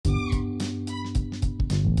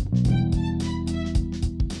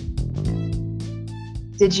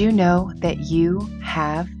Did you know that you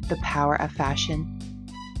have the power of fashion?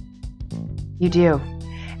 You do.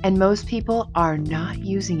 And most people are not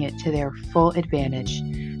using it to their full advantage.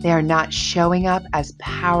 They are not showing up as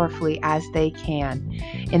powerfully as they can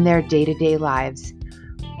in their day-to-day lives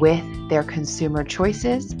with their consumer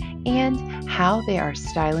choices and how they are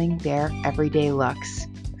styling their everyday looks.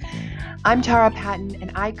 I'm Tara Patton,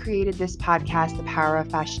 and I created this podcast, The Power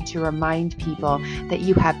of Fashion, to remind people that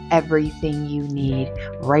you have everything you need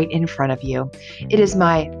right in front of you. It is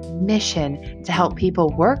my mission to help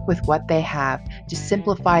people work with what they have, to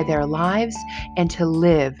simplify their lives, and to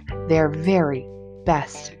live their very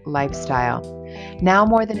best lifestyle. Now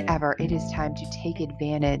more than ever, it is time to take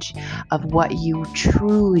advantage of what you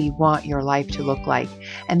truly want your life to look like.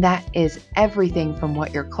 And that is everything from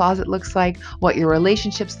what your closet looks like, what your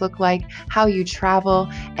relationships look like, how you travel,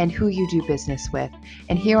 and who you do business with.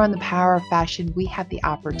 And here on The Power of Fashion, we have the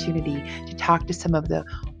opportunity to talk to some of the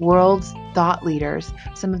world's thought leaders,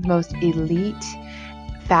 some of the most elite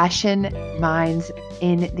fashion minds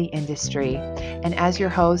in the industry. And as your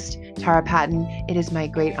host, Tara Patton, it is my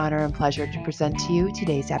great honor and pleasure to present to you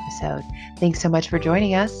today's episode. Thanks so much for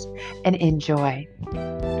joining us, and enjoy.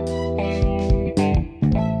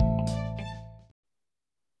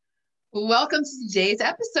 Welcome to today's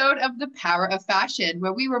episode of The Power of Fashion,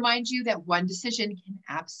 where we remind you that one decision can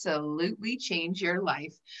absolutely change your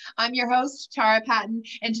life. I'm your host, Tara Patton,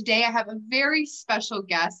 and today I have a very special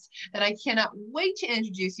guest that I cannot wait to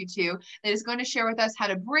introduce you to, that is going to share with us how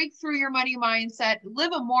to break through your money mindset,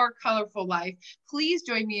 live a more colorful life. Please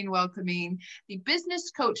join me in welcoming the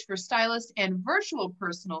business coach for stylists and virtual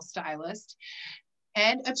personal stylist,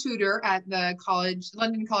 and a tutor at the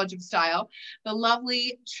London College of Style, the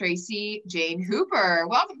lovely Tracy Jane Hooper.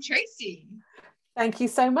 Welcome, Tracy. Thank you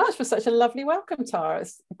so much for such a lovely welcome, Tara.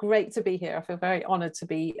 It's great to be here. I feel very honored to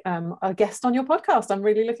be a guest on your podcast. I'm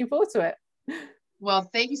really looking forward to it. Well,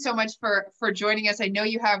 thank you so much for joining us. I know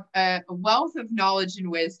you have a wealth of knowledge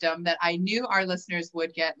and wisdom that I knew our listeners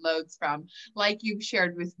would get loads from, like you've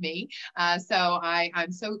shared with me. So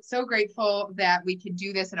I'm so grateful that we can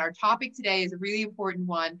do this. And our topic today is a really important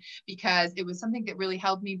one because it was something that really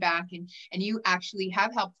held me back. And you actually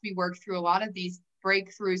have helped me work through a lot of these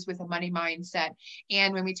breakthroughs with a money mindset.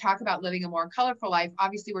 And when we talk about living a more colorful life,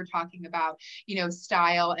 obviously we're talking about,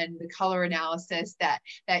 style and the color analysis that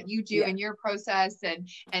you do in your process,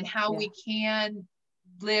 and how we can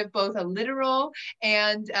live both a literal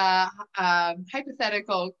and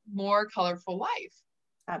hypothetical, more colorful life.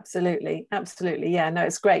 Absolutely. Yeah, no,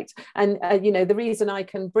 it's great. And the reason I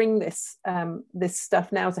can bring this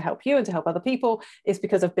stuff now to help you and to help other people is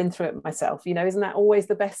because I've been through it myself. Isn't that always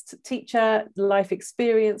the best teacher? Life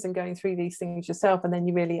experience and going through these things yourself, and then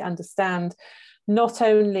you really understand not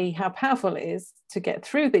only how powerful it is to get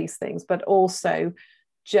through these things, but also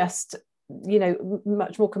just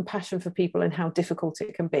much more compassion for people and how difficult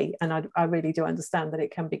it can be. And I really do understand that it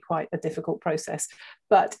can be quite a difficult process,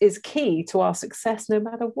 but is key to our success no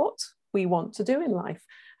matter what we want to do in life,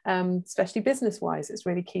 especially business wise. It's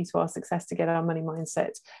really key to our success to get our money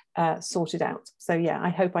mindset sorted out. So yeah, I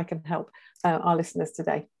hope I can help our listeners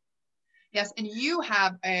today. Yes, and you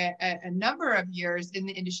have a number of years in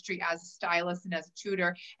the industry as a stylist and as a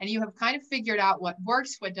tutor, and you have kind of figured out what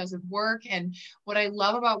works, what doesn't work. And what I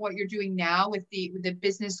love about what you're doing now with the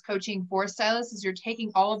business coaching for stylists is you're taking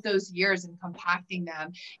all of those years and compacting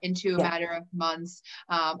them into a matter of months,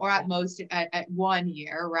 or at most at 1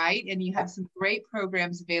 year, right? And you have some great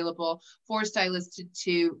programs available for stylists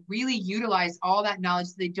to really utilize all that knowledge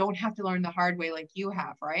so they don't have to learn the hard way like you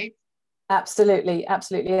have, right? Absolutely.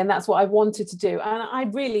 And that's what I wanted to do. And I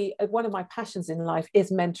really, one of my passions in life is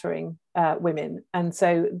mentoring women. And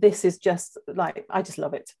so this is just like, I just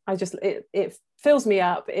love it. It fills me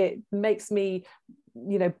up. It makes me,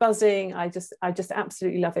 buzzing. I just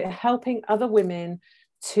absolutely love it. Helping other women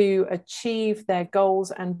to achieve their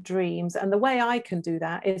goals and dreams. And the way I can do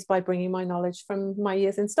that is by bringing my knowledge from my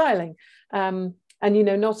years in styling. And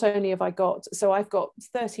not only have I've got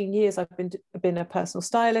 13 years, I've been a personal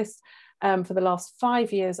stylist. For the last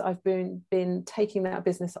 5 years, I've been taking that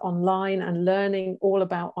business online and learning all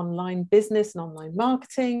about online business and online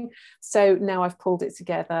marketing. So now I've pulled it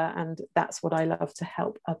together, and that's what I love to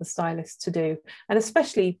help other stylists to do. And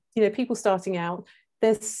especially, people starting out,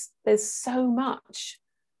 there's so much,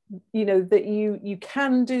 that you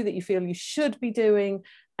can do, that you feel you should be doing.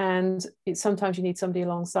 And sometimes you need somebody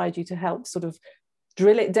alongside you to help sort of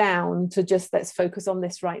drill it down to just, let's focus on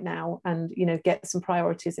this right now, and get some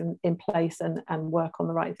priorities in place and work on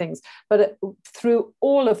the right things. But through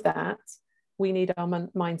all of that, we need our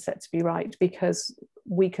mindset to be right, because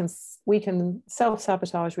we can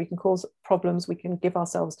self-sabotage, we can cause problems, we can give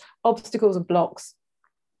ourselves obstacles and blocks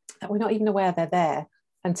that we're not even aware they're there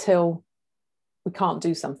until we can't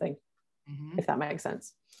do something, if that makes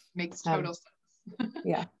sense. Makes total sense.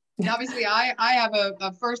 Yeah. And obviously, I have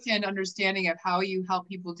a firsthand understanding of how you help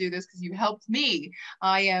people do this, because you helped me.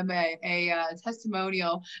 I am a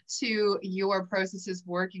testimonial to your processes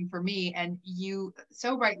working for me. And you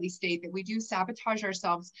so rightly state that we do sabotage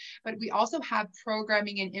ourselves, but we also have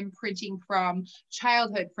programming and imprinting from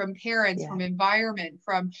childhood, from parents, from environment,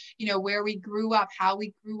 from, you know, where we grew up, how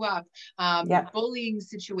we grew up, bullying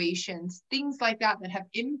situations, things like that, that have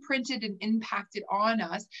imprinted and impacted on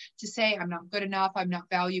us to say, I'm not good enough, I'm not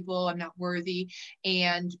valuable, I'm not worthy.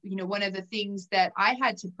 And, you know, one of the things that I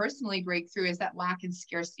had to personally break through is that lack and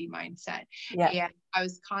scarcity mindset. And I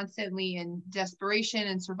was constantly in desperation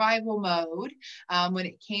and survival mode when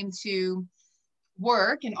it came to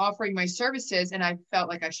work and offering my services. And I felt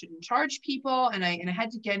like I shouldn't charge people. And I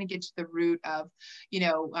had to kind of get to the root of, you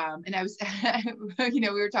know, and I was, you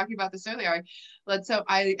know, we were talking about this earlier. So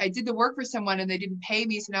I did the work for someone and they didn't pay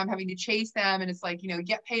me. So now I'm having to chase them. And it's like, you know,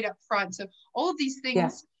 get paid up front. So all of these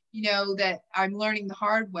things, you know, that I'm learning the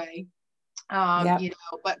hard way, you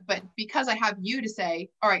know, but because I have you to say,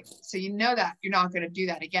 all right, so you know that you're not going to do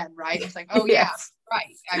that again, right? It's like, oh yeah,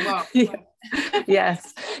 right, I won't.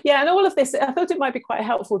 Yes. Yeah. And all of this, I thought it might be quite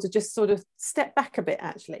helpful to just sort of step back a bit,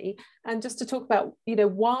 actually, and just to talk about, you know,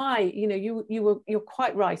 why, you know, you're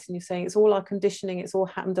quite right. And you're saying it's all our conditioning. It's all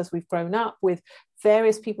happened as we've grown up with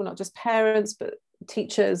various people, not just parents, but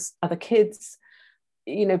teachers, other kids,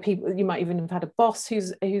 you know, people, you might even have had a boss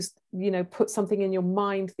who's, you know, put something in your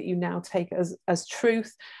mind that you now take as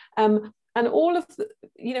truth. And all of the,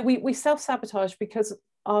 you know, we self-sabotage because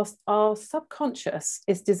our subconscious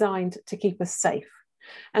is designed to keep us safe.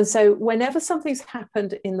 And so whenever something's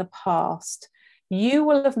happened in the past, you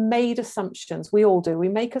will have made assumptions. We all do. We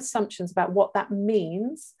make assumptions about what that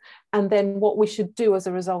means and then what we should do as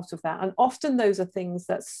a result of that. And often those are things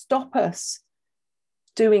that stop us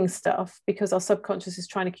doing stuff because our subconscious is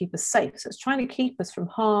trying to keep us safe. So it's trying to keep us from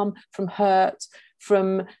harm, from hurt,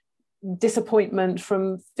 from disappointment,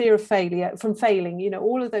 from fear of failure, from failing, you know,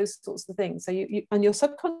 all of those sorts of things. So you and your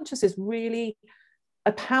subconscious is really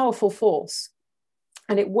a powerful force.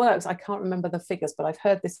 And it works. I can't remember the figures, but I've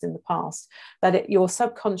heard this in the past, that your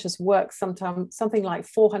subconscious works sometimes something like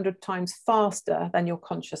 400 times faster than your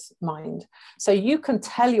conscious mind. So you can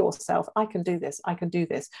tell yourself, I can do this, I can do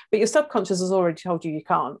this, but your subconscious has already told you you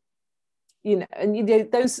can't. You know, and you know,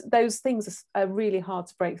 those things are really hard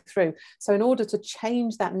to break through. So in order to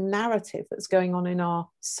change that narrative that's going on in our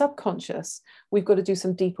subconscious, we've got to do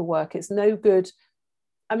some deeper work. It's no good.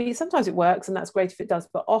 I mean, sometimes it works and that's great if it does,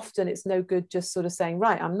 but often it's no good just sort of saying,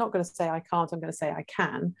 right, I'm not going to say I can't, I'm going to say I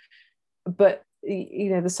can. But,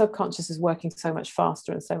 you know, the subconscious is working so much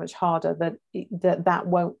faster and so much harder that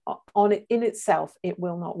won't, on it in itself, it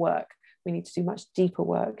will not work. We need to do much deeper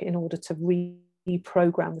work in order to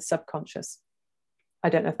reprogram the subconscious. I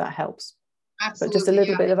don't know if that helps. Absolutely, but just a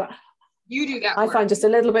little bit of you do that I work. find just a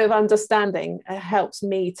little bit of understanding helps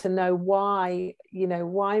me to know why, you know,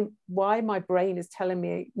 why my brain is telling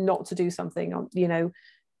me not to do something, you know,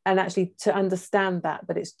 and actually to understand that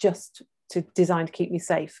it's just designed to keep me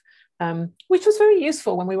safe, which was very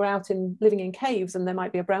useful when we were out living in caves and there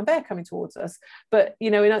might be a brown bear coming towards us. But,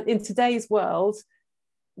 you know, in today's world,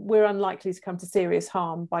 we're unlikely to come to serious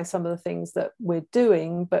harm by some of the things that we're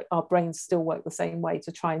doing, but our brains still work the same way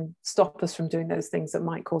to try and stop us from doing those things that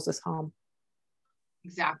might cause us harm.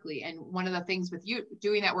 Exactly. And one of the things with you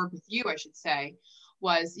doing that work with you, I should say,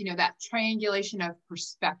 was, you know, that triangulation of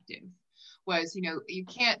perspective was, you know, you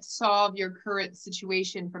can't solve your current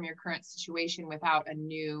situation from your current situation without a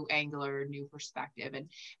new angle or a new perspective. And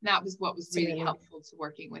that was what was really helpful to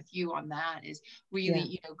working with you on that, is really,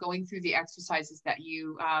 you know, going through the exercises that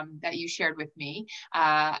you shared with me,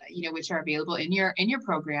 you know, which are available in your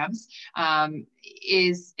programs,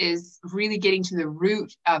 is really getting to the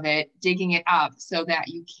root of it, digging it up so that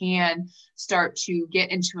you can start to get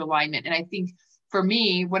into alignment. And I think for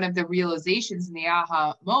me, one of the realizations in the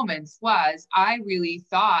aha moments was I really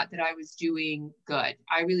thought that I was doing good.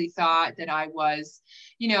 I really thought that I was,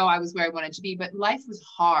 you know, I was where I wanted to be, but life was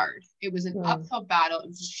hard. It was an uphill battle. It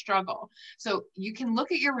was a struggle. So you can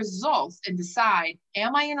look at your results and decide,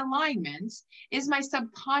 am I in alignment? Is my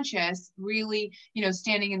subconscious really, you know,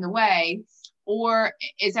 standing in the way? or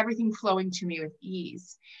is everything flowing to me with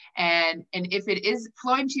ease? And if it is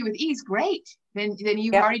flowing to you with ease, great. Then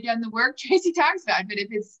you've Yep. already done the work Tracy talks about. But if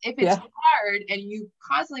it's Yeah. hard and you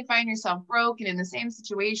constantly find yourself broken in the same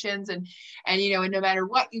situations, and and no matter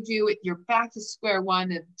what you do, you're back to square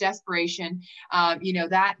one of desperation,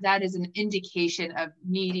 that is an indication of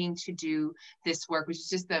needing to do this work, which is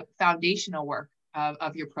just the foundational work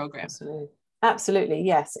of your program. Absolutely. Absolutely.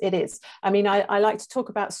 Yes, it is. I mean, I like to talk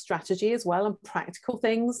about strategy as well, and practical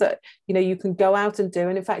things that, you can go out and do.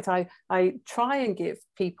 And in fact, I try and give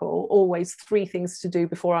people always 3 things to do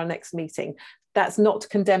before our next meeting. That's not to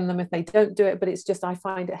condemn them if they don't do it, but it's just, I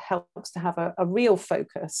find it helps to have a real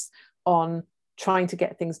focus on trying to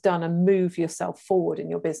get things done and move yourself forward in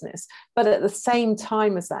your business. But at the same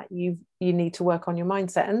time as that, you need to work on your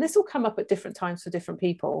mindset. And this will come up at different times for different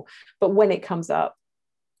people. But when it comes up,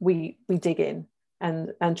 we dig in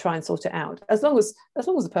and try and sort it out, as long as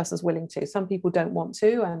the person's willing to. Some people don't want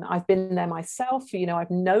to, and I've been there myself. I've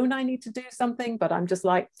known I need to do something, but I'm just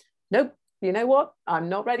like, nope, you know what, I'm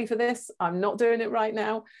not ready for this, I'm not doing it right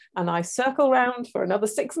now. And I circle around for another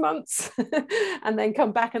 6 months and then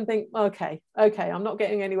come back and think, okay, I'm not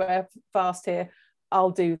getting anywhere fast here, I'll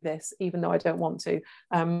do this even though I don't want to.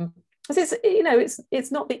 Because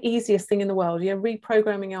it's not the easiest thing in the world.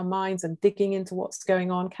 Reprogramming our minds and digging into what's going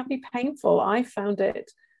on can be painful. I found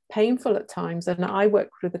it painful at times, and I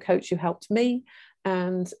worked with a coach who helped me.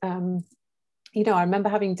 And I remember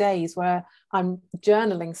having days where I'm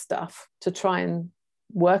journaling stuff to try and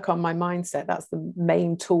work on my mindset. That's the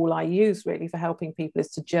main tool I use really for helping people, is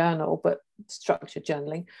to journal, but structured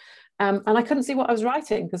journaling. And I couldn't see what I was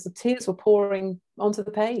writing because the tears were pouring onto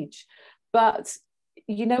the page. But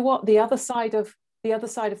you know what, the other side of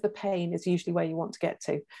the pain is usually where you want to get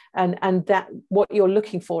to, and that what you're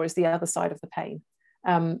looking for is the other side of the pain.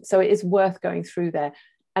 So it is worth going through there.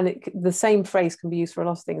 And the same phrase can be used for a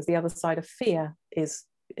lot of things. The other side of fear is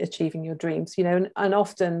achieving your dreams, and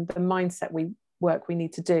often the mindset we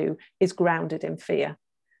need to do is grounded in fear.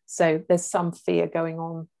 So there's some fear going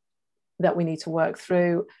on that we need to work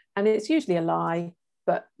through, and it's usually a lie.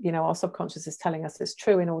 But our subconscious is telling us it's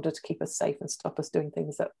true in order to keep us safe and stop us doing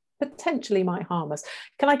things that potentially might harm us.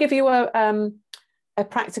 Can I give you a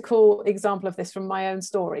practical example of this from my own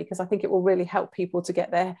story? Because I think it will really help people to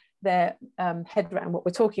get their head around what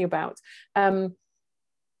we're talking about. Now,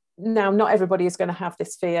 not everybody is going to have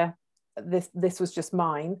this fear. This was just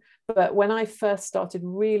mine. But when I first started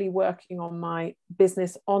really working on my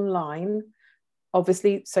business online,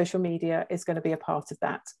 obviously social media is going to be a part of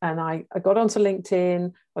that. And I got onto LinkedIn.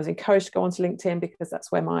 I was encouraged to go onto LinkedIn because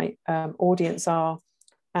that's where my audience are,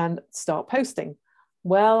 and start posting.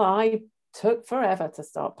 Well, I took forever to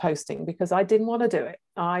start posting because I didn't want to do it.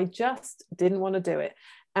 I just didn't want to do it.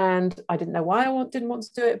 And I didn't know why I didn't want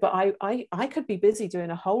to do it, but I could be busy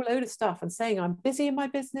doing a whole load of stuff and saying I'm busy in my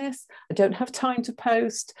business, I don't have time to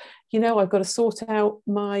post, I've got to sort out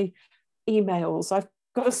my emails, I've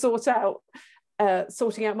got to sort out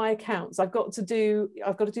sorting out my accounts, I've got to do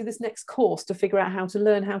this next course to figure out how to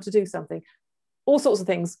learn how to do something, all sorts of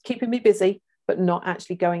things keeping me busy, but not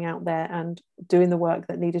actually going out there and doing the work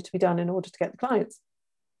that needed to be done in order to get the clients.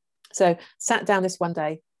 So sat down this one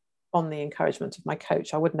day on the encouragement of my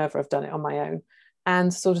coach. I would never have done it on my own,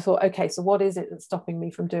 and sort of thought, okay, so what is it that's stopping me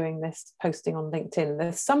from doing this posting on LinkedIn?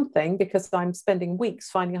 There's something, because I'm spending weeks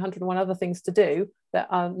finding 101 other things to do that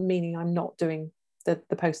are meaning I'm not doing the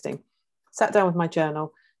posting. Sat down with my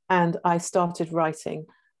journal and I started writing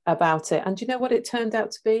about it. And do you know what it turned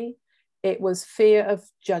out to be? It was fear of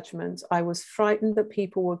judgment. I was frightened that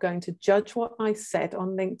people were going to judge what I said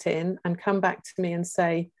on LinkedIn and come back to me and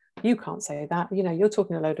say, you can't say that, you're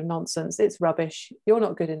talking a load of nonsense, it's rubbish, you're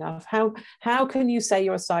not good enough, how can you say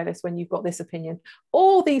you're a stylist when you've got this opinion?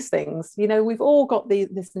 All these things, we've all got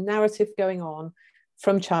this narrative going on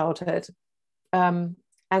from childhood. And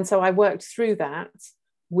so I worked through that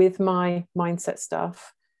with my mindset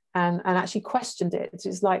stuff and actually questioned it.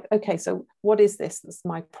 It's like, okay, so what is this that's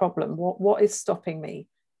my problem? What is stopping me?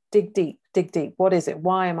 Dig deep. What is it?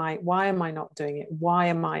 Why am I not doing it? Why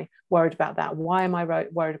am I worried about that? Why am I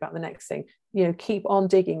worried about the next thing? Keep on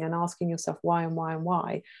digging and asking yourself why and why and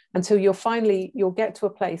why, until you'll get to a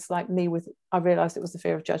place like me I realized it was the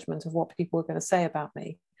fear of judgment of what people were going to say about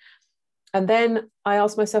me. And then I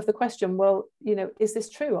asked myself the question, well, is this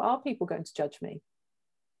true? Are people going to judge me?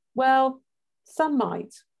 Well, some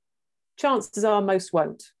might. Chances are most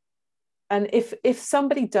won't. And if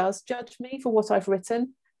somebody does judge me for what I've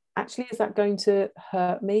written, actually, is that going to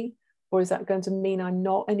hurt me? Or is that going to mean I'm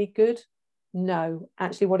not any good? No,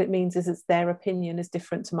 actually what it means is it's their opinion is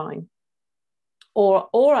different to mine.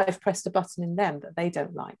 Or I've pressed a button in them that they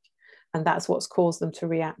don't like. And that's what's caused them to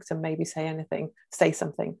react and maybe say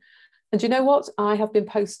something. And you know what? I have been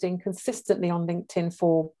posting consistently on LinkedIn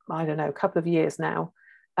for, I don't know, a couple of years now.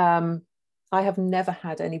 I have never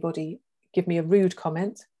had anybody give me a rude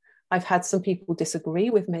comment. I've had some people disagree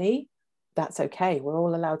with me. That's okay. We're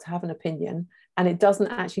all allowed to have an opinion. And it doesn't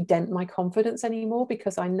actually dent my confidence anymore,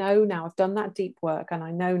 because I know now, I've done that deep work, and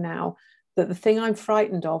I know now that the thing I'm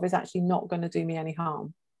frightened of is actually not going to do me any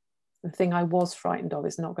harm. The thing I was frightened of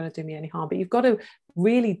is not going to do me any harm. But you've got to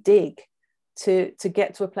really dig to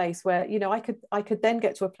get to a place where, you know, I could then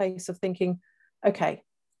get to a place of thinking, okay,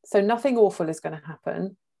 so nothing awful is going to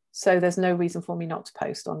happen, so there's no reason for me not to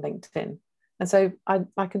post on LinkedIn. And so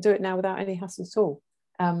I can do it now without any hassle at all.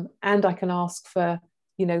 And I can ask for,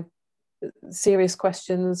 you know, serious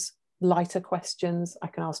questions, lighter questions. I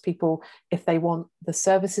can ask people if they want the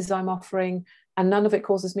services I'm offering, and none of it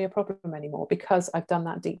causes me a problem anymore, because I've done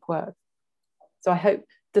that deep work. So I hope,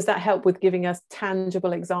 does that help with giving us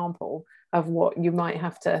tangible example of what you might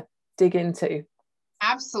have to dig into?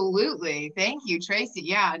 Absolutely. Thank you, Tracy.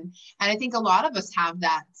 Yeah. And I think a lot of us have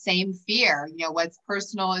that same fear, you know, what's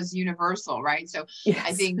personal is universal, right? So yes.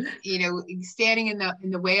 I think, you know, standing in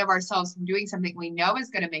the way of ourselves from doing something we know is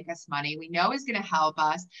going to make us money, we know is going to help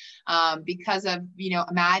us because of, you know,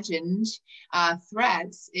 imagined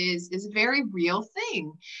threats is a very real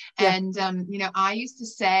thing. Yeah. And, you know, I used to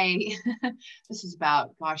say, this is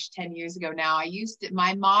about, 10 years ago now,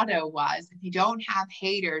 my motto was, if you don't have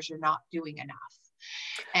haters, you're not doing enough.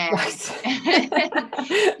 And,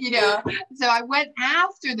 right. You know, so I went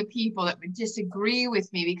after the people that would disagree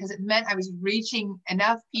with me, because it meant I was reaching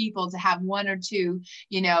enough people to have one or two,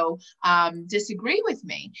 you know, disagree with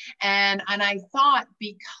me. And I thought,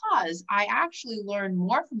 because I actually learned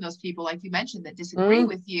more from those people, like you mentioned, that disagree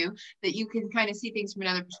with you, that you can kind of see things from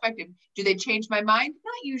another perspective. Do they change my mind?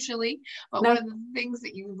 Not usually. But one of the things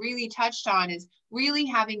that you really touched on is really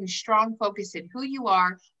having a strong focus in who you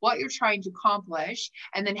are, what you're trying to accomplish,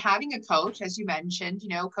 and then having a coach, as you mentioned. You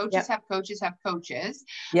know, coaches have coaches have coaches.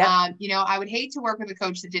 You know, I would hate to work with a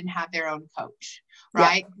coach that didn't have their own coach,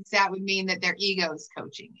 right? Because that would mean that their ego is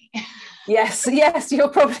coaching me. yes, you're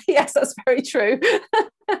probably, yes, that's very true.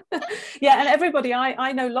 Yeah, and everybody,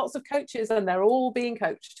 I know lots of coaches, and they're all being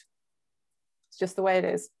coached. It's just the way it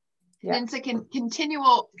is. Yeah. And it's a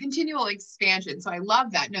continual expansion. So I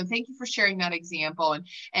love that. No, thank you for sharing that example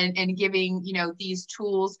and giving, you know, these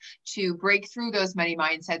tools to break through those money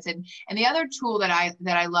mindsets. And the other tool that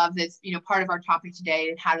I love, that's, you know, part of our topic today,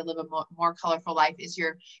 and how to live a more colorful life, is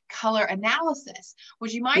your color analysis.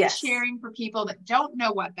 Would you mind sharing for people that don't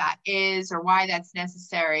know what that is or why that's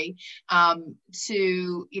necessary,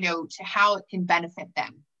 to, you know, to how it can benefit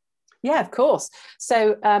them? Yeah, of course.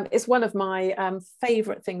 So it's one of my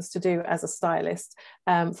favorite things to do as a stylist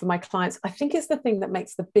for my clients. I think it's the thing that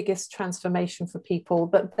makes the biggest transformation for people,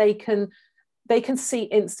 that they can see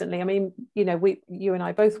instantly. I mean, you know, you and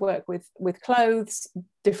I both work with clothes.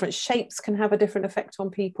 Different shapes can have a different effect on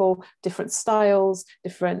people, different styles,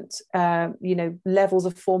 different, you know, levels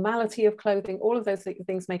of formality of clothing. All of those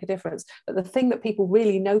things make a difference. But the thing that people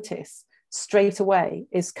really notice straight away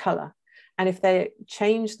is color. And if they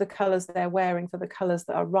change the colors they're wearing for the colors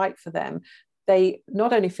that are right for them, they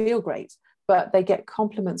not only feel great, but they get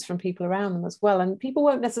compliments from people around them as well. And people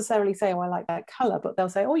won't necessarily say, oh, I like that color, but they'll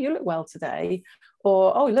say, oh, you look well today.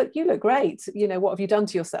 Or, oh, look, you look great. You know, what have you done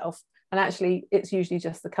to yourself? And actually, it's usually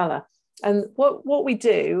just the color. And what we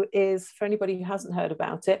do is, for anybody who hasn't heard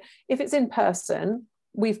about it, if it's in person,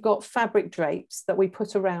 we've got fabric drapes that we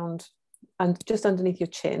put around and just underneath your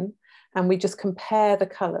chin. And we just compare the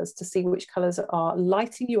colors to see which colors are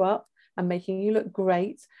lighting you up and making you look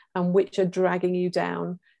great, and which are dragging you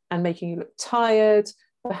down and making you look tired,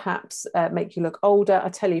 perhaps make you look older. I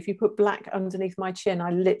tell you, if you put black underneath my chin,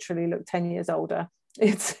 I literally look 10 years older.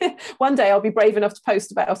 It's one day I'll be brave enough to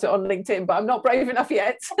post about it on LinkedIn, but I'm not brave enough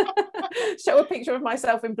yet. Show a picture of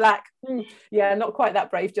myself in black. Yeah, not quite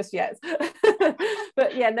that brave just yet.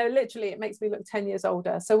 But yeah, no, literally it makes me look 10 years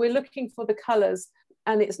older. So we're looking for the colors,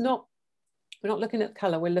 and we're not looking at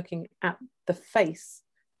color, we're looking at the face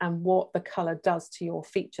and what the color does to your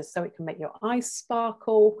features. So it can make your eyes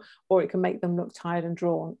sparkle, or it can make them look tired and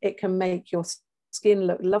drawn. It can make your skin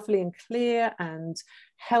look lovely and clear and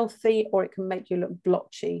healthy, or it can make you look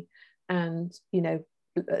blotchy and, you know,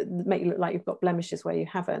 make you look like you've got blemishes where you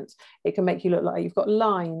haven't. It can make you look like you've got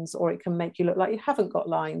lines, or it can make you look like you haven't got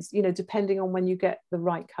lines, you know, depending on when you get the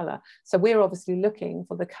right color. So we're obviously looking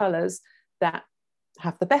for the colors that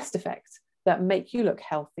have the best effect, that make you look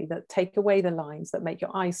healthy, that take away the lines, that make your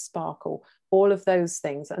eyes sparkle, all of those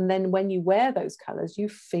things. And then when you wear those colors, you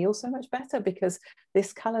feel so much better, because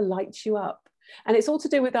this color lights you up. And it's all to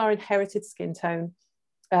do with our inherited skin tone.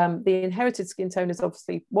 The inherited skin tone is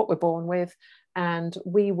obviously what we're born with, and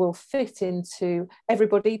we will fit into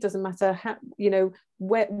everybody. Doesn't matter how, you know,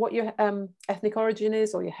 what your ethnic origin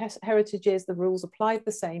is or your heritage is, the rules apply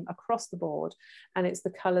the same across the board, and it's the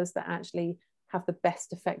colors that actually have the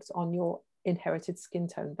best effect on your inherited skin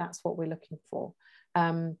tone. That's what we're looking for.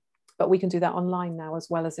 But we can do that online now as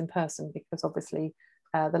well as in person, because obviously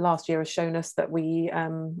the last year has shown us that we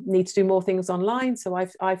need to do more things online. So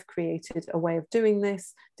I've created a way of doing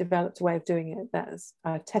this, developed a way of doing it that's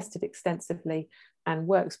tested extensively and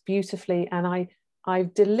works beautifully. And I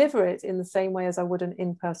deliver it in the same way as I would an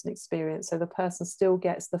in-person experience. So the person still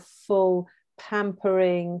gets the full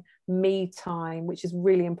pampering me time, which is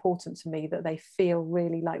really important to me, that they feel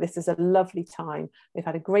really like this is a lovely time. They've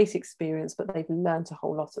had a great experience, but they've learned a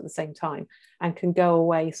whole lot at the same time, and can go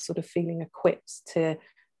away sort of feeling equipped to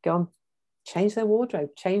go and change their wardrobe,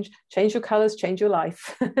 change your colors, change your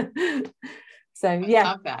life. So yeah, I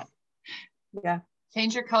love that. Yeah.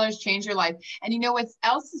 Change your colors, change your life. And you know what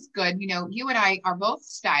else is good? You know, you and I are both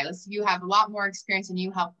stylists. You have a lot more experience and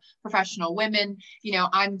you help professional women. You know,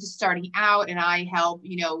 I'm just starting out and I help,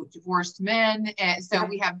 you know, divorced men. And so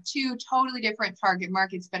we have two totally different target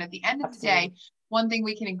markets. But at the end of the day, one thing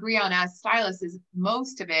we can agree on as stylists is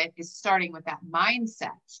most of it is starting with that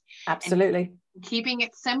mindset. Absolutely. Keeping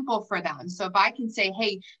it simple for them. So if I can say,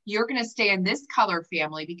 hey, you're going to stay in this color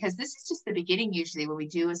family, because this is just the beginning. Usually what we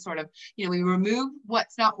do is sort of, you know, we remove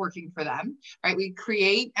what's not working for them, right? We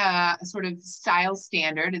create a sort of style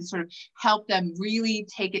standard and sort of help them really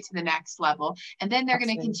take it to the next level. And then they're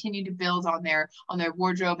going to continue to build on their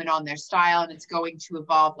wardrobe and on their style. And it's going to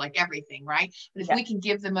evolve like everything, right? But if we can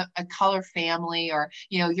give them a color family, or,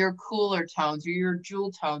 you know, your cooler tones or your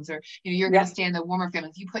jewel tones, or, you know, you're going to stay in the warmer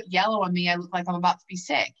family. If you put yellow on me, I look like I'm about to be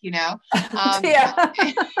sick, you know? That's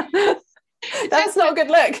not a good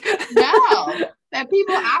look. No, that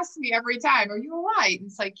people ask me every time, are you all right? And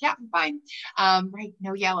it's like, yeah, I'm fine. Right.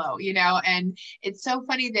 No yellow, you know, and it's so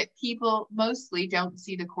funny that people mostly don't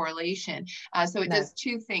see the correlation. So it does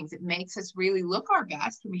two things. It makes us really look our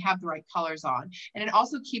best when we have the right colors on. And it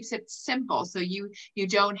also keeps it simple. So you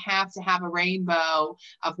don't have to have a rainbow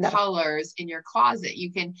of colors in your closet.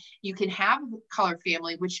 You can have a color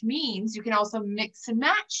family, which means you can also mix and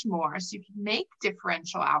match more. So you can make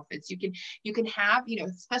differential outfits. You can have, you know,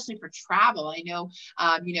 especially for travel, I know,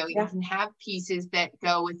 you know, you can have pieces that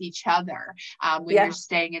go with each other when you're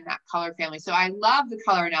staying in that color family. So I love the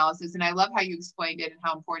color analysis, and I love how you explained it and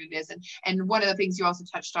how important it is. And one of the things you also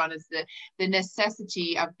touched on is the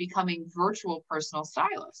necessity of becoming virtual personal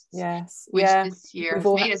stylists. Yes. Which this year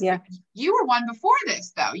has made us. You were one before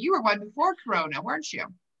this, though. You were one before Corona, weren't you?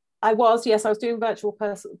 I was doing virtual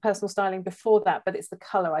personal styling before that, but it's the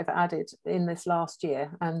color I've added in this last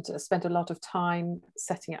year, and spent a lot of time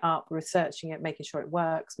setting it up, researching it, making sure it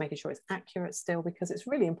works, making sure it's accurate still, because it's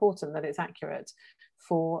really important that it's accurate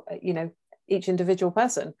for, you know, each individual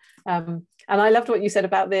person. And I loved what you said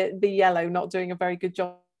about the yellow not doing a very good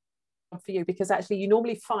job for you, because actually you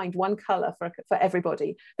normally find one color for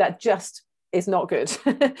everybody that just is not good.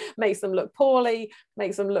 Makes them look poorly,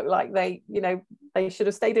 makes them look like they should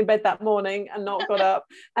have stayed in bed that morning and not got up.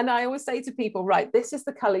 And I always say to people, right, this is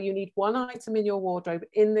the color. You need one item in your wardrobe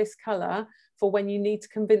in this color for when you need to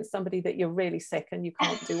convince somebody that you're really sick and you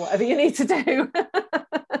can't do whatever you need to do.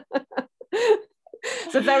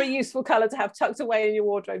 It's a very useful color to have tucked away in your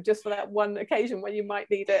wardrobe, just for that one occasion when you might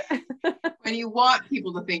need it. When you want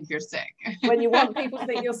people to think you're sick. When you want people to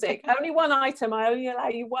think you're sick. Only one item. I only allow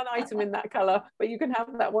you one item in that color, but you can have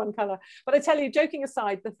that one color. But I tell you, joking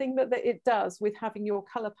aside, the thing that it does with having your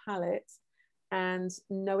color palette and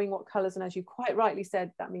knowing what colors, and as you quite rightly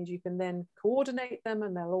said, that means you can then coordinate them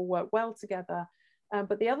and they'll all work well together.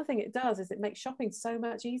 But the other thing it does is it makes shopping so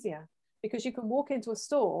much easier, because you can walk into a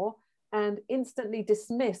store and instantly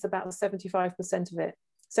dismiss about 75% of it.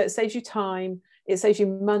 So it saves you time, it saves you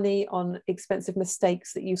money on expensive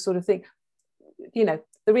mistakes that you sort of think, you know,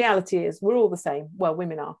 the reality is we're all the same. Well,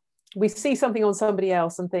 women are. We see something on somebody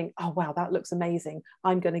else and think, oh, wow, that looks amazing.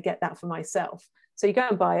 I'm going to get that for myself. So you go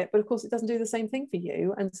and buy it, but of course it doesn't do the same thing for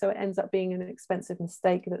you. And so it ends up being an expensive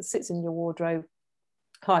mistake that sits in your wardrobe,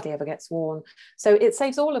 hardly ever gets worn. So it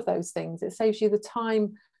saves all of those things. It saves you the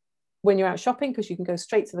time when you're out shopping, because you can go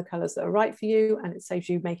straight to the colors that are right for you, and it saves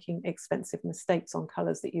you making expensive mistakes on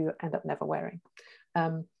colors that you end up never wearing,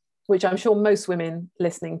 which I'm sure most women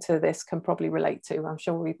listening to this can probably relate to. I'm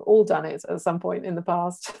sure we've all done it at some point in the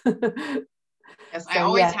past. Yes, I So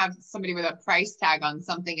always yeah, have somebody with a price tag on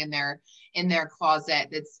something in their closet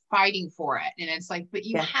that's fighting for it. And it's like, but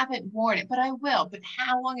you yeah. haven't worn it. But I will. But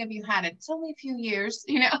how long have you had it? It's only a few years,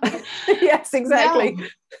 Yes, No, exactly.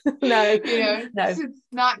 No, no, it's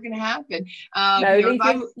not gonna happen. no. If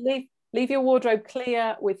I Leave your wardrobe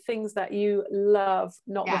clear with things that you love,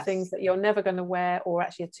 not the things yes, that you're never going to wear or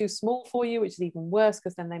actually are too small for you, which is even worse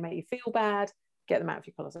because then they make you feel bad. Get them out of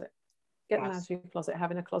your closet. Get them out yes. of your closet.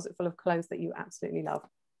 Having a closet full of clothes that you absolutely love.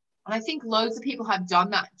 And I think loads of people have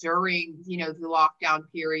done that during, the lockdown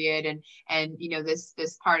period and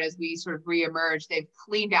this part as we sort of reemerge, they've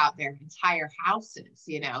cleaned out their entire houses,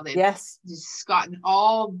 they've Yes. just gotten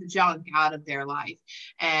all the junk out of their life.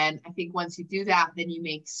 And I think once you do that, then you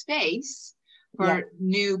make space for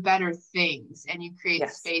new, better things, and you create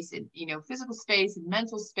space and physical space and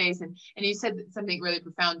mental space. And you said something really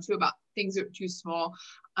profound too about things that were too small.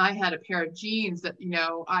 I had a pair of jeans that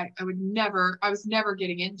I was never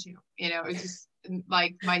getting into. It was just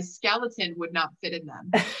like my skeleton would not fit in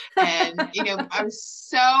them, and I was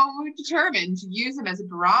so determined to use them as a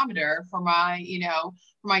barometer for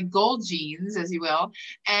my gold jeans, as you will.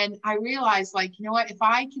 And I realized, like, what, if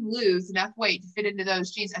I can lose enough weight to fit into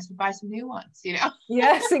those jeans, I should buy some new ones.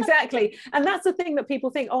 Yes, exactly. And that's the thing that people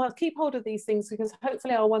think, oh, I'll keep hold of these things because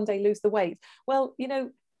hopefully I'll one day lose the weight. Well,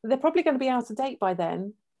 they're probably going to be out of date by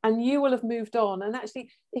then, and you will have moved on. And actually,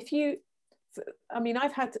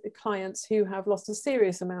 I've had clients who have lost a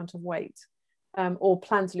serious amount of weight, or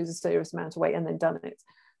plan to lose a serious amount of weight and then done it.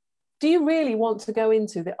 Do you really want to go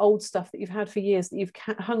into the old stuff that you've had for years that you've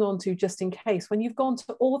hung on to just in case, when you've gone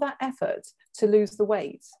to all that effort to lose the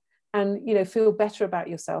weight and feel better about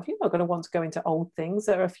yourself? You're not going to want to go into old things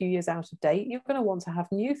that are a few years out of date. You're going to want to have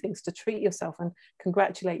new things to treat yourself and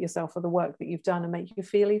congratulate yourself for the work that you've done and make you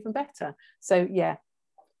feel even better. So yeah,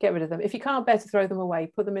 get rid of them. If you can't bear to throw them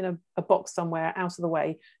away, put them in a box somewhere out of the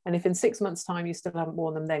way. And if in 6 months' time you still haven't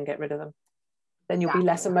worn them, then get rid of them. Then you'll be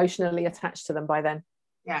less emotionally attached to them by then.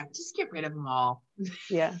 Yeah, just get rid of them all.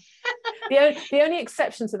 Yeah. The only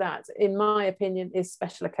exception to that, in my opinion, is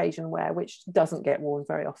special occasion wear, which doesn't get worn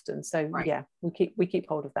very often. So yeah, we keep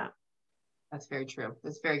hold of that. That's very true.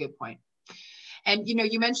 That's a very good point. And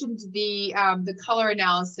you mentioned the color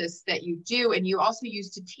analysis that you do, and you also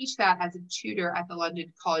used to teach that as a tutor at the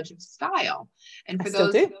London College of Style. And for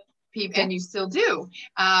those people, and you still do,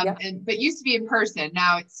 but used to be in person.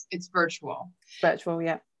 Now it's virtual. Virtual,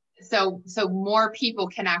 yeah. So more people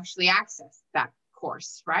can actually access that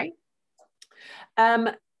course, right?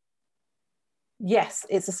 Yes,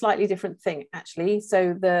 it's a slightly different thing, actually.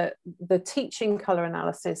 So the teaching color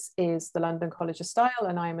analysis is the London College of Style,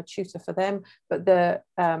 and I am a tutor for them, but the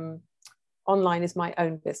online is my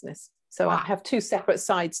own business. So I have two separate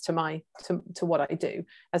sides to what I do.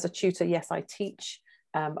 As a tutor, yes, I teach.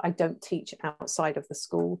 I don't teach outside of the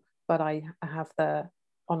school, but I have the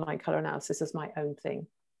online color analysis as my own thing.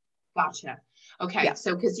 Gotcha. Okay. Yeah.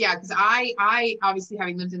 So, because I obviously,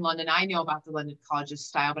 having lived in London, I know about the London College of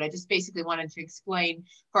Style, but I just basically wanted to explain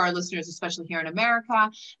for our listeners, especially here in America,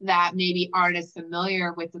 that maybe aren't as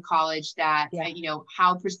familiar with the college, that,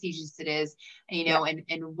 how prestigious it is,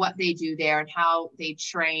 and what they do there and how they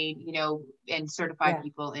train, and certify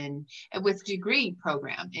people with degree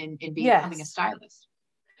program in becoming a stylist.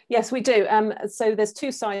 Yes, we do. So there's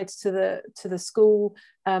two sides to the school.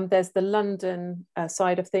 There's the London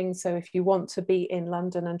side of things. So if you want to be in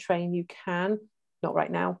London and train, you can. Not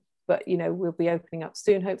right now, but we'll be opening up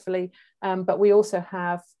soon, hopefully. But we also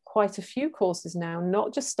have quite a few courses now,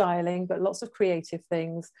 not just styling, but lots of creative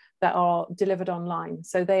things that are delivered online.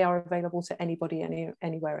 So they are available to anybody,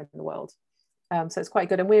 anywhere in the world. So it's quite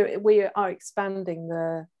good, and we are expanding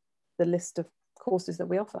the list of courses that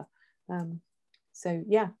we offer. So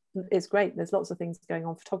yeah, it's great. There's lots of things going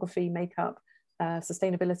on: photography, makeup,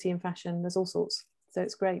 sustainability in fashion. There's all sorts. So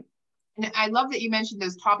it's great. And I love that you mentioned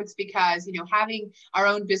those topics because, having our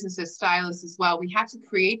own business as stylists as well, we have to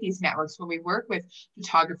create these networks when we work with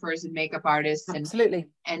photographers and makeup artists. Absolutely.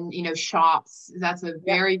 And shops. That's a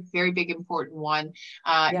very, very big, important one.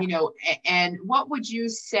 And what would you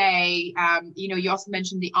say, you also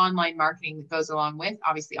mentioned the online marketing that goes along with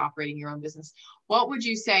obviously operating your own business. What would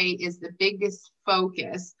you say is the biggest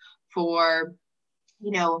focus for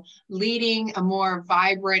leading a more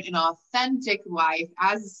vibrant and authentic life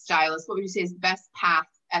as a stylist? What would you say is the best path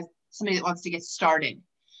as somebody that wants to get started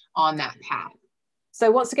on that path? So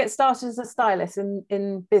wants to get started as a stylist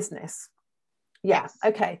in business? Yeah. Yes.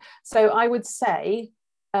 Okay. So I would say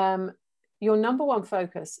your number one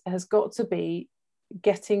focus has got to be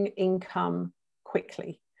getting income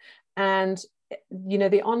quickly. And you know,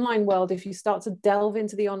 the online world, if you start to delve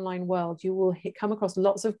into the online world, you will come across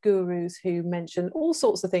lots of gurus who mention all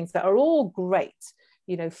sorts of things that are all great,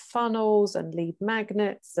 you know, funnels and lead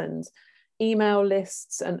magnets and email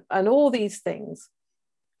lists and all these things.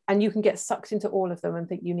 And you can get sucked into all of them and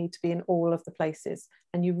think you need to be in all of the places.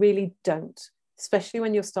 And you really don't, especially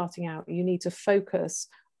when you're starting out. You need to focus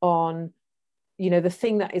on, you know, the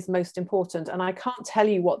thing that is most important. And I can't tell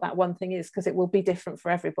you what that one thing is, because it will be different for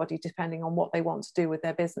everybody depending on what they want to do with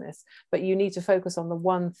their business. But you need to focus on the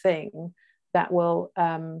one thing that will,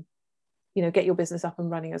 you know, get your business up and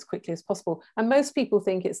running as quickly as possible. And most people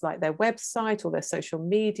think it's like their website or their social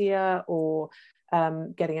media or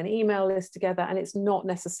getting an email list together. And it's not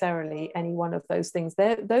necessarily any one of those things.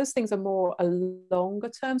 Those things are more a longer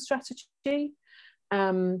term strategy.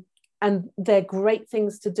 And they're great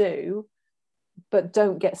things to do, but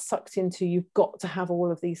don't get sucked into, you've got to have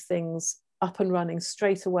all of these things up and running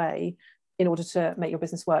straight away in order to make your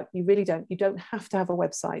business work. You really don't. You don't have to have a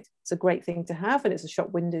website. It's a great thing to have, and it's a shop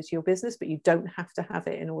window to your business, but you don't have to have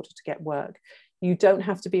it in order to get work. You don't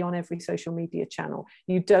have to be on every social media channel.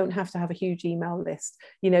 You don't have to have a huge email list.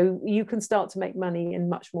 You know, you can start to make money in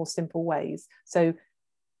much more simple ways. So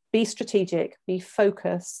be strategic, be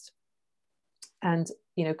focused, and,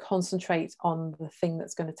 you know, concentrate on the thing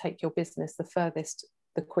that's going to take your business the furthest,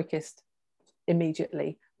 the quickest,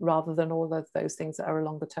 immediately, rather than all of those things that are a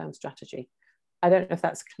longer term strategy. I don't know if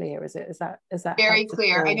that's clear. Is that very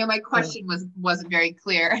clear? I know my question wasn't very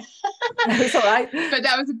clear. It's all right. But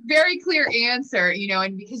that was a very clear answer, you know,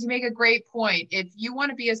 and because you make a great point. If you want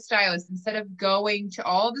to be a stylist, instead of going to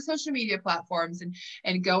all the social media platforms and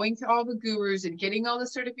going to all the gurus and getting all the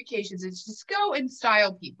certifications, it's just go and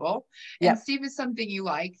style people and see if it's something you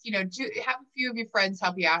like, you know, have a few of your friends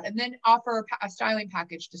help you out, and then offer a styling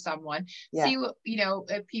package to someone. See what, you know,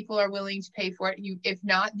 if people are willing to pay for it. If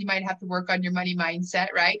not, you might have to work on your money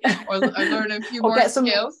mindset, right? Or learn a few more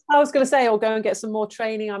skills. I was going to say, or go and get some more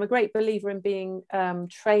training. I'm a great believer in being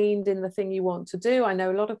trained in the thing you want to do. I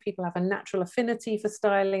know a lot of people have a natural affinity for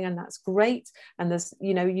styling, and that's great. And there's,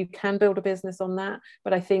 you know, you can build a business on that.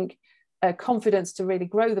 But I think confidence to really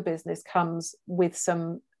grow the business comes with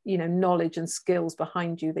some, you know, knowledge and skills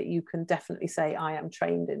behind you that you can definitely say, I am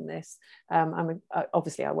trained in this.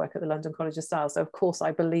 Obviously I work at the London College of Style, so of course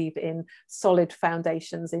I believe in solid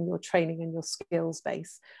foundations in your training and your skills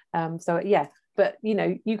base. So yeah, but you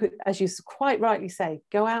know, you could, as you quite rightly say,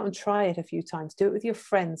 go out and try it a few times, do it with your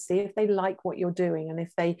friends, see if they like what you're doing, and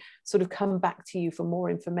if they sort of come back to you for more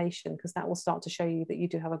information, because that will start to show you that you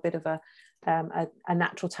do have a bit of a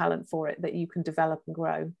natural talent for it that you can develop and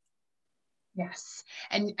grow. Yes.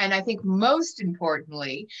 And I think most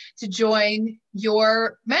importantly, to join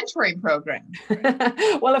your mentoring program.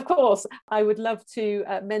 Well, of course, I would love to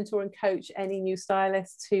mentor and coach any new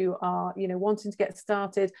stylists who are, you know, wanting to get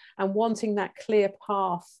started and wanting that clear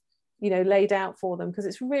path, you know, laid out for them, because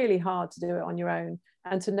it's really hard to do it on your own,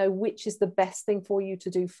 and to know which is the best thing for you to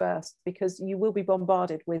do first, because you will be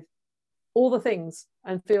bombarded with all the things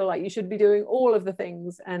and feel like you should be doing all of the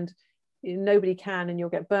things, and nobody can, and you'll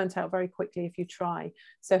get burnt out very quickly if you try.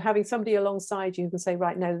 So having somebody alongside you who can say,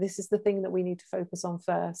 right, no, this is the thing that we need to focus on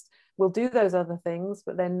first. We'll do those other things,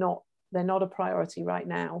 but they're not a priority right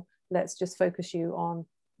now. Let's just focus you on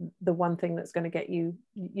the one thing that's going to get you,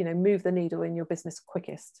 you know, move the needle in your business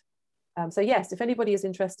quickest. So yes, if anybody is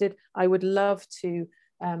interested, I would love to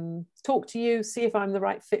talk to you, see if I'm the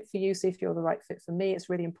right fit for you, see if you're the right fit for me. It's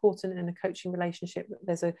really important in a coaching relationship that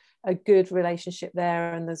there's a good relationship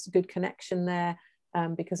there, and there's a good connection there,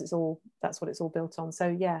 because that's what it's all built on. So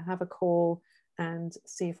yeah, have a call and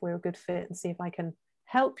see if we're a good fit, and see if I can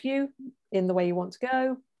help you in the way you want to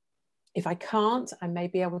go. If I can't, I may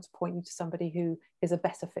be able to point you to somebody who is a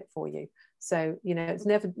better fit for you. So, you know, it's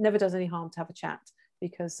never does any harm to have a chat,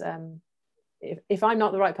 because if I'm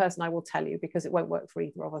not the right person, I will tell you, because it won't work for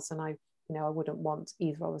either of us. And I wouldn't want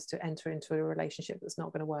either of us to enter into a relationship that's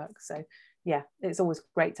not going to work. So yeah, it's always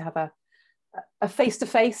great to have a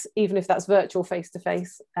face-to-face, even if that's virtual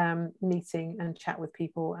face-to-face meeting, and chat with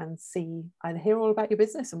people and hear all about your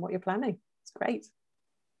business and what you're planning. It's great.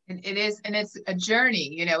 And it's a journey,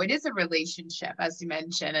 you know, it is a relationship, as you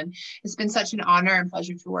mentioned, and it's been such an honor and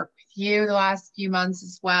pleasure to work with you the last few months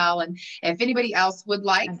as well. And if anybody else would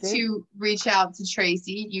like to reach out to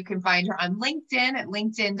Tracy, you can find her on LinkedIn at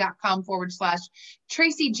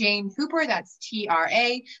linkedin.com/Tracy Jane Hooper. That's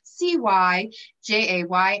TracyJayne,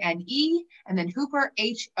 and then Hooper,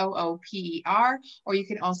 HOOPER. Or you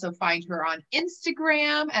can also find her on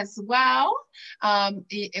Instagram as well,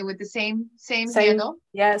 with the same handle.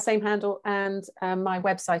 Yeah, same handle. And my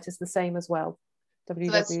website is the same as well,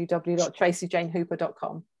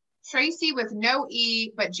 www.tracyjanehooper.com. Tracy with no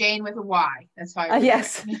E, but Jane with a Y. That's how I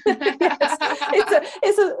yes. Yes.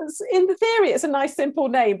 It's in the theory, it's a nice simple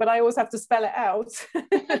name, but I always have to spell it out.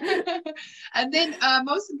 And then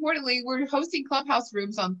most importantly, we're hosting Clubhouse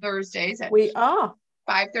rooms on Thursdays. We are.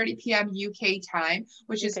 5:30 p.m. UK time,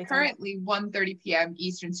 which is UK currently 1:30 p.m.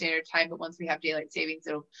 Eastern Standard Time. But once we have daylight savings,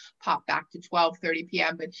 it'll pop back to 12:30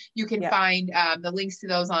 p.m. But you can find the links to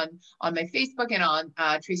those on my Facebook and on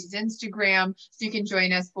Tracy's Instagram. So you can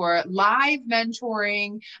join us for live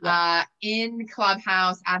mentoring in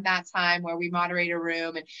Clubhouse at that time where we moderate a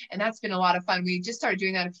room. And that's been a lot of fun. We just started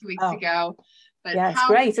doing that a few weeks ago. But yeah, it's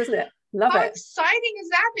great, isn't it? Love it. How exciting has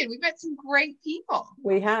that been? We've met some great people.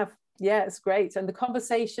 We have. Yeah, it's great. And the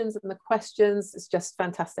conversations and the questions, it's just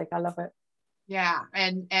fantastic. I love it. Yeah.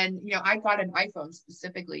 And you know, I got an iPhone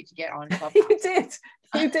specifically to get on Clubhouse. You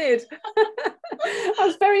did. That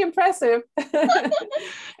was very impressive.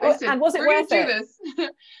 And was it worth it?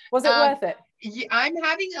 Was it worth it? I'm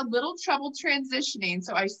having a little trouble transitioning,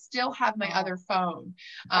 so I still have my other phone.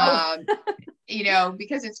 You know,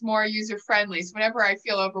 because it's more user friendly. So whenever I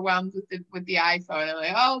feel overwhelmed with the iPhone, I'm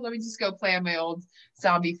like, oh, let me just go play on my old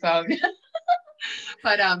zombie phone.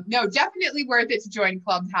 But no, definitely worth it to join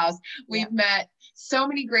Clubhouse. We've met so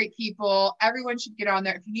many great people. Everyone should get on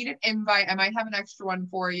there. If you need an invite, I might have an extra one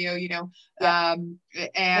for you, you know.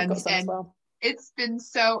 It's been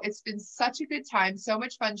such a good time. So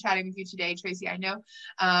much fun chatting with you today, Tracy. I know,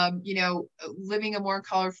 you know, living a more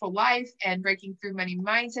colorful life and breaking through many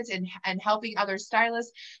mindsets and helping other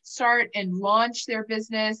stylists start and launch their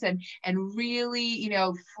business and really, you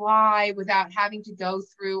know, fly without having to go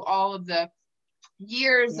through all of the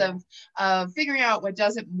years of figuring out what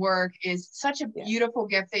doesn't work is such a beautiful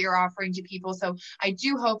gift that you're offering to people. So I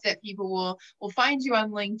do hope that people will find you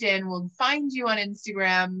on LinkedIn, will find you on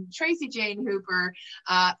Instagram. Tracy Jane Hooper,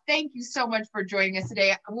 thank you so much for joining us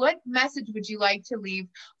today. What message would you like to leave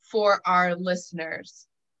for our listeners?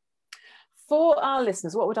 For our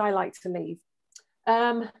listeners, what would I like to leave?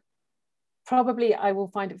 Probably I will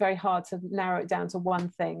find it very hard to narrow it down to one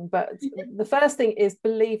thing, but the first thing is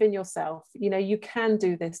believe in yourself. You know, you can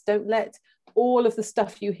do this. Don't let all of the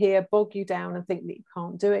stuff you hear bog you down and think that you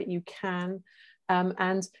can't do it. You can.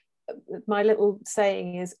 And my little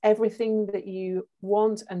saying is everything that you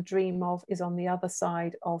want and dream of is on the other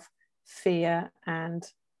side of fear, and,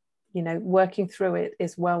 you know, working through it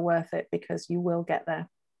is well worth it because you will get there.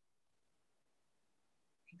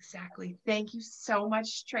 Exactly. Thank you so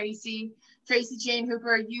much, Tracy. Tracy Jane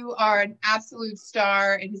Hooper, you are an absolute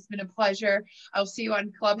star. It has been a pleasure. I'll see you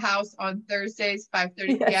on Clubhouse on Thursdays,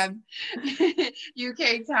 5:30 p.m.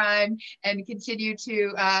 UK time, and continue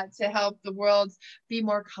to help the world be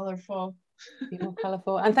more colorful. Be more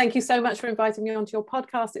colorful. And thank you so much for inviting me onto your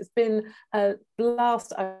podcast. It's been a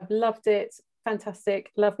blast. I've loved it.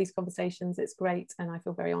 Fantastic. Love these conversations. It's great. And I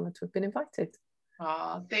feel very honored to have been invited.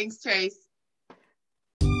 Oh, thanks, Trace.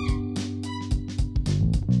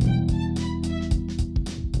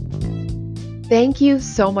 Thank you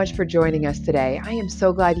so much for joining us today. I am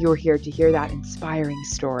so glad you're here to hear that inspiring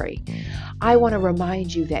story. I want to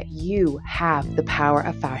remind you that you have the power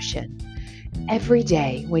of fashion. Every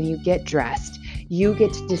day when you get dressed, you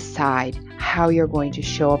get to decide how you're going to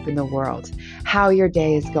show up in the world, how your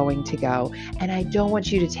day is going to go, and I don't want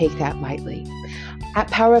you to take that lightly. At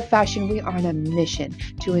Power of Fashion, we are on a mission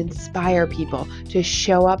to inspire people to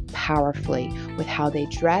show up powerfully with how they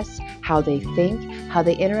dress, how they think, how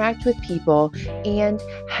they interact with people, and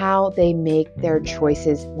how they make their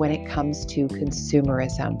choices when it comes to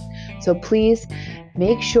consumerism. So please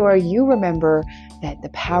make sure you remember that the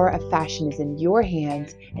power of fashion is in your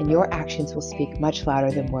hands and your actions will speak much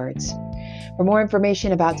louder than words. For more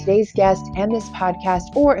information about today's guest and this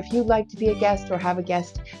podcast, or if you'd like to be a guest or have a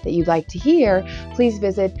guest that you'd like to hear, please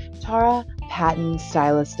visit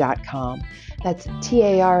TaraPattonStylist.com. That's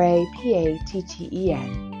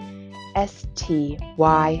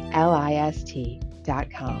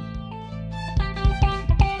TaraPattenStylist.com.